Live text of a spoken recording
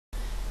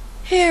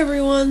Hey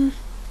everyone,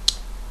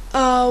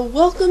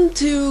 welcome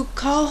to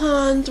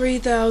Kalhan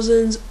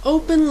 3000's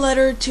Open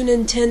Letter to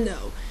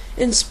Nintendo,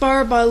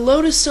 inspired by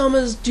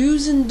Lotus-sama's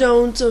do's and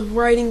don'ts of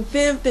writing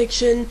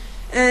fanfiction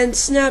and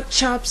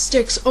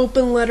SnappedChopsticks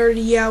Open Letter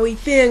to Yoai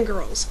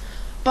fangirls.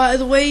 By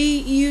the way,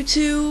 you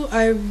two,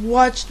 I've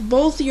watched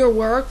both your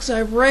works,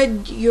 I've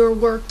read your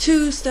work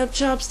too,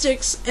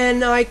 SnappedChopsticks,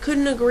 and I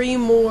couldn't agree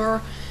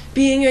more,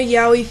 being a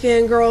Yoai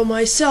fangirl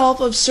myself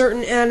of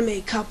certain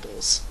anime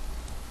couples.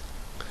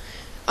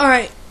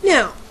 Alright,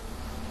 now,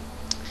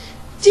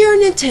 dear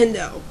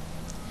Nintendo,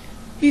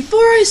 before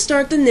I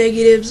start the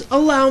negatives,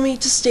 allow me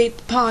to state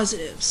the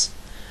positives.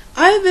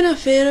 I have been a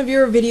fan of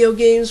your video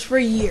games for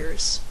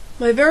years.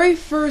 My very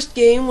first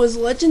game was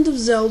Legend of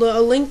Zelda: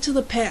 A Link to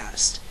the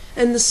Past,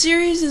 and the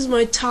series is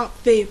my top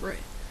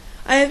favorite.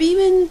 I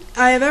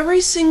have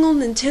every single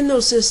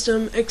Nintendo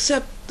system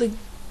except the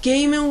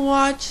Game &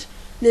 Watch,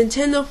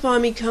 Nintendo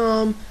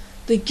Famicom,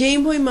 the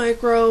Game Boy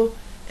Micro,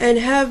 and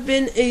have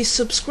been a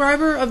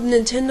subscriber of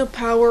Nintendo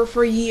Power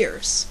for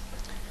years.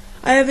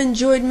 I have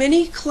enjoyed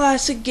many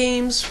classic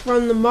games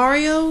from the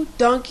Mario,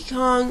 Donkey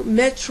Kong,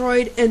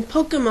 Metroid, and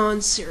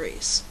Pokemon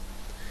series.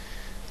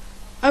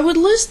 I would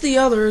list the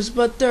others,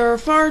 but there are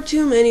far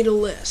too many to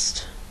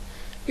list.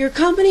 Your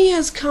company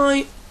has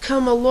come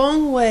a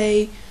long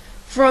way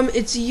from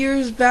its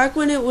years back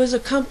when it was a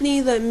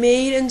company that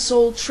made and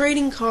sold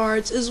trading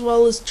cards as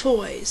well as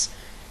toys.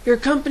 Your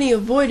company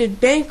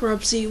avoided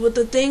bankruptcy with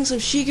the thanks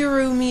of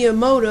Shigeru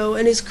Miyamoto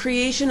and his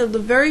creation of the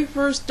very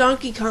first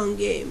Donkey Kong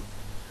game,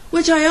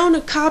 which I own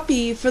a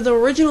copy for the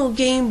original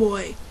Game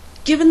Boy,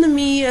 given to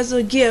me as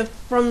a gift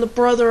from the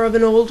brother of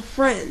an old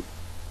friend.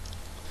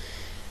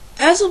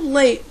 As of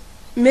late,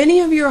 many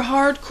of your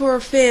hardcore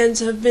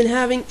fans have been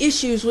having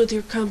issues with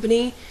your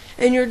company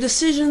and your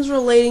decisions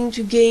relating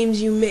to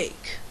games you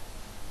make.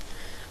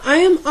 I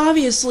am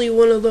obviously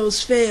one of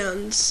those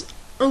fans.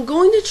 I'm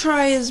going to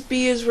try to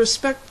be as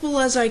respectful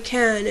as I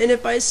can, and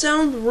if I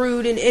sound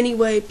rude in any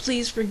way,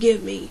 please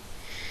forgive me.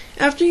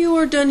 After you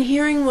are done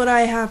hearing what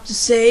I have to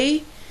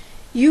say,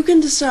 you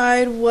can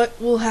decide what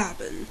will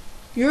happen.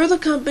 You're the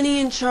company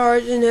in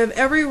charge and have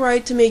every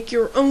right to make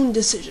your own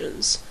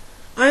decisions.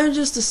 I am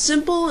just a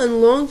simple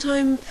and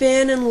long-time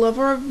fan and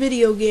lover of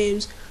video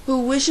games who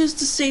wishes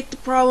to state the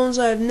problems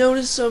I have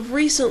noticed of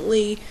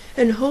recently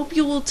and hope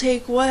you will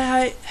take what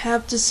I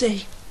have to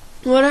say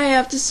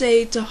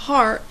to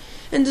heart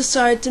and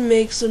decide to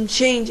make some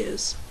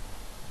changes.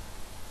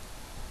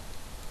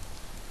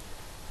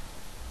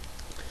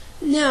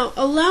 Now,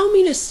 allow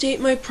me to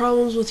state my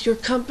problems with your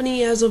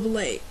company as of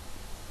late.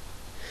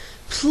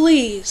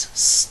 Please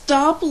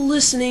stop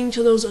listening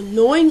to those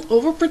annoying,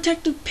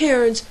 overprotective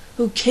parents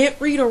who can't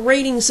read a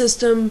rating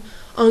system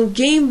on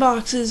game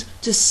boxes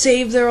to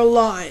save their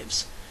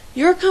lives.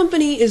 Your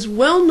company is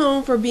well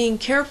known for being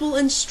careful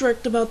and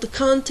strict about the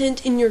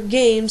content in your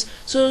games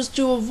so as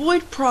to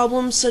avoid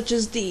problems such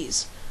as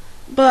these.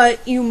 But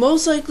you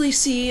most likely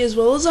see, as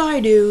well as I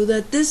do,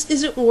 that this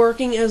isn't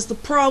working, as the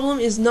problem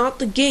is not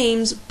the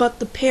games, but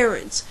the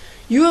parents.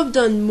 You have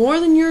done more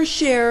than your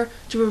share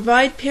to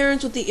provide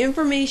parents with the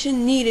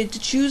information needed to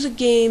choose a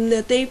game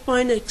that they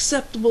find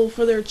acceptable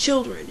for their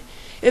children.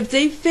 If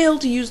they fail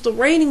to use the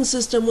rating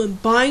system when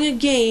buying a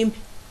game,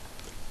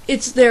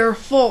 it's their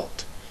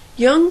fault.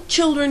 Young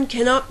children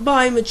cannot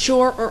buy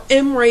mature or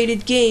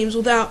M-rated games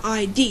without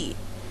ID.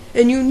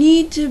 And you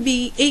need to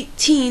be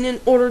 18 in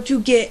order to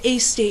get a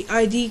state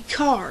ID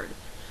card.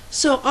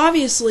 So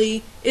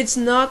obviously, it's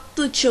not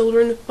the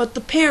children, but the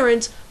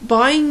parents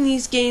buying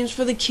these games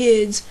for the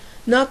kids,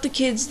 not the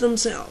kids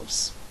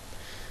themselves.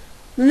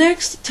 The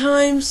next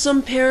time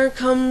some parent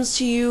comes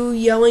to you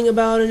yelling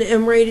about an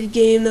M-rated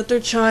game that their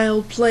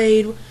child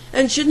played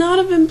and should not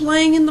have been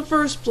playing in the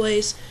first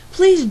place,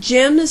 please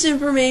jam this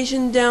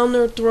information down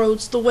their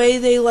throats the way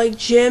they like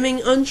jamming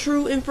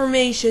untrue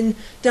information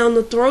down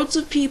the throats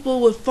of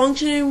people with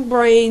functioning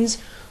brains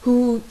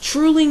who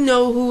truly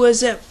know who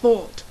is at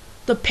fault: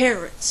 the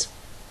parents.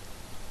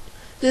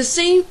 This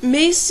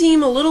may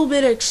seem a little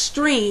bit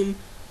extreme,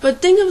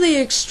 but think of the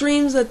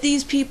extremes that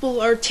these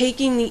people are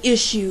taking the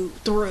issue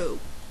through.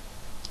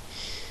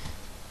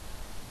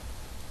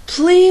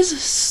 Please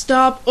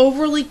stop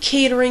overly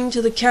catering to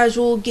the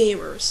casual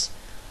gamers.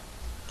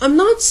 I'm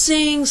not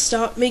saying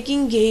stop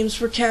making games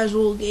for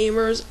casual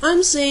gamers,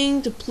 I'm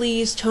saying to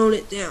please tone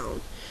it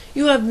down.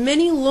 You have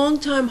many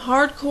long-time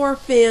hardcore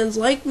fans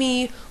like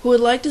me who would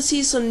like to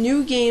see some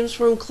new games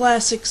from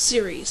classic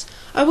series.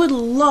 I would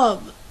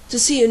love to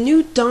see a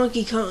new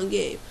Donkey Kong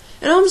game.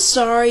 And I'm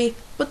sorry,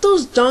 but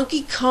those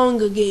Donkey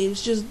Konga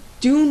games just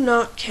do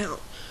not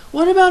count.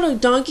 What about a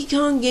Donkey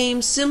Kong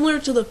game similar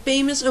to the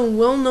famous and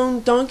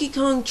well-known Donkey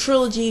Kong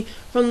trilogy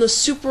from the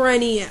Super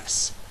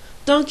NES?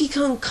 Donkey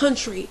Kong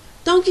Country,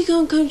 Donkey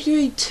Kong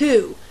Country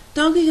 2,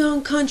 Donkey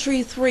Kong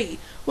Country 3.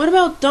 What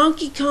about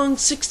Donkey Kong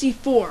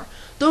 64?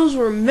 Those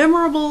were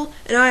memorable,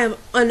 and I have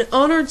an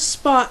honored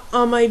spot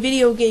on my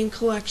video game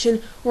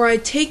collection where I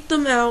take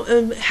them out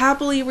and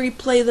happily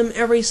replay them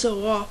every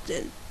so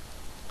often.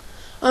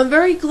 I'm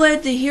very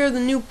glad to hear the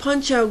new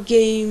Punch-Out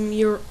game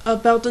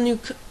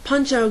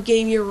Punch-Out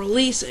game you're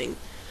releasing.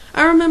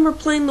 I remember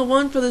playing the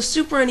one for the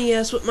Super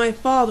NES with my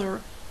father,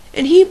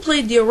 and he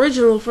played the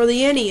original for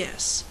the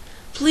NES.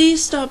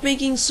 Please stop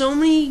making so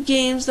many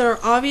games that are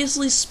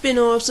obviously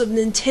spin-offs of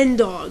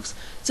Nintendogs,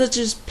 such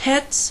as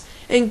Pets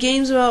and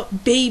games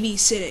about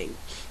babysitting.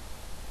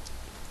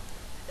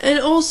 And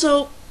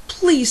also,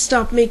 please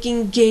stop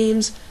making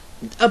games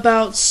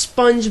about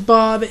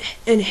SpongeBob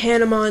and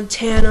Hannah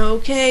Montana,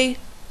 okay?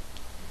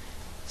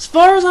 As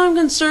far as I'm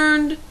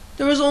concerned,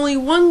 there was only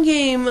one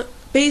game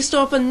based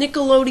off a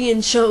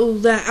Nickelodeon show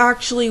that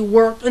actually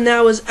worked, and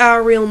that was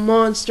Our Real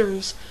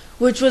Monsters,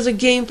 which was a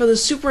game for the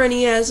Super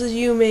NES, as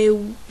you may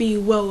be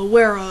well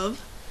aware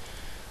of.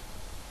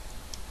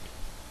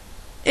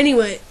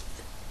 Anyway,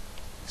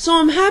 so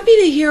I'm happy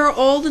to hear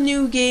all the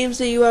new games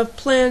that you have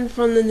planned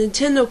from the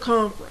Nintendo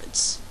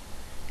conference.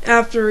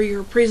 After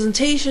your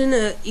presentation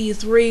at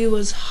E3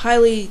 was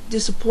highly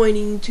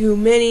disappointing to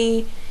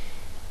many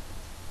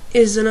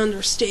is an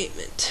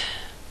understatement.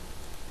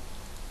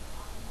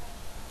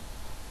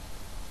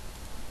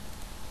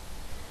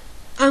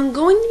 I'm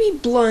going to be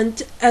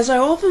blunt, as I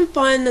often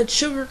find that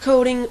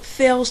sugarcoating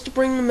fails to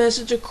bring the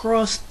message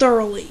across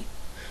thoroughly.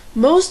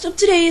 Most of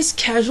today's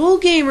casual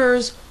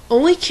gamers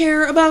only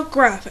care about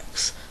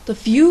graphics. The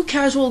few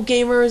casual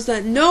gamers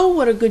that know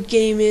what a good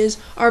game is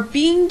are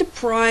being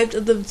deprived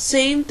of the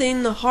same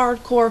thing the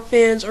hardcore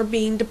fans are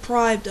being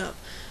deprived of.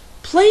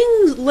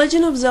 Playing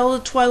Legend of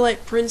Zelda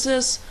Twilight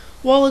Princess,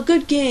 while a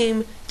good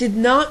game, did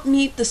not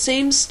meet the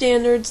same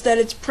standards that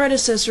its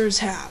predecessors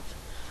have.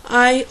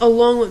 I,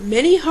 along with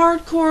many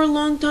hardcore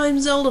longtime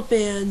Zelda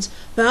fans,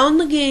 found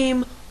the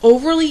game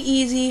overly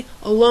easy,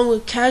 along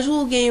with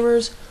casual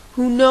gamers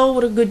who know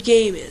what a good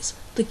game is.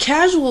 The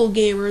casual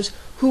gamers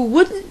who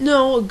wouldn't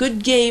know a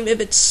good game if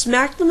it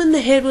smacked them in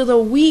the head with a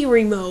Wii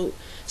remote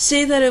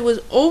say that it was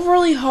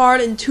overly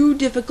hard and too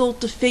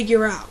difficult to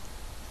figure out,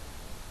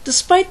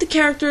 despite the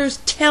characters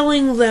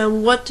telling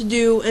them what to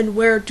do and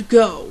where to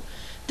go.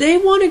 They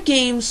want a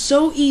game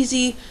so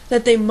easy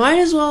that they might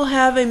as well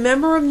have a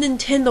member of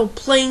Nintendo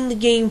playing the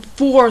game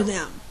for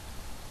them.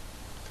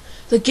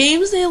 The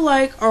games they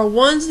like are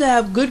ones that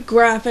have good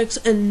graphics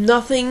and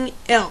nothing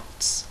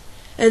else.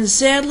 And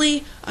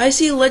sadly, I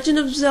see Legend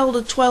of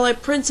Zelda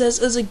Twilight Princess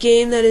as a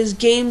game that is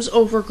games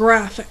over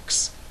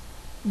graphics.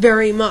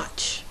 Very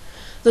much.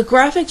 The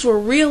graphics were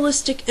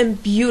realistic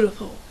and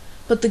beautiful,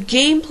 but the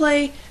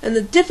gameplay and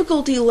the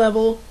difficulty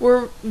level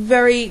were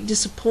very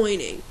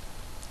disappointing.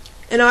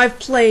 And I've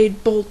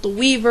played both the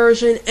Wii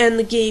version and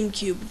the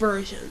GameCube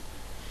version.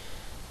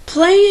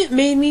 Playing it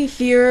made me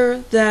fear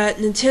that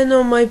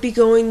Nintendo might be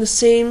going the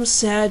same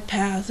sad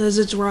path as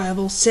its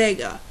rival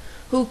Sega,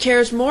 who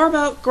cares more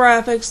about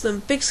graphics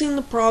than fixing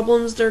the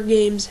problems their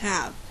games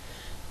have.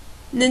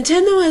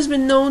 Nintendo has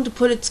been known to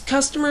put its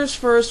customers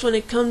first when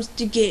it comes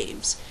to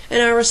games,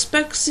 and I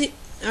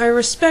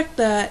respect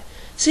that,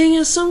 seeing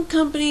as some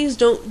companies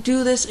don't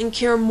do this and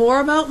care more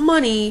about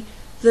money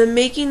than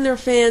making their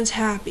fans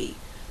happy.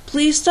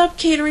 Please stop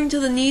catering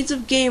to the needs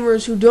of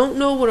gamers who don't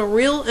know what a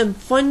real and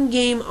fun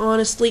game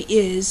honestly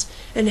is,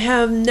 and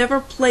have never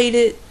played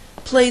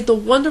the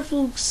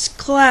wonderful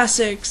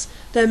classics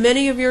that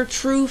many of your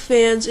true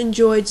fans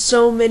enjoyed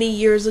so many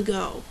years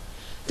ago.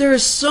 There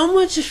is so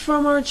much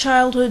from our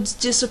childhoods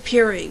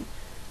disappearing.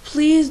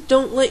 Please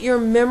don't let your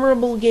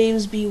memorable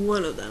games be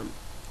one of them.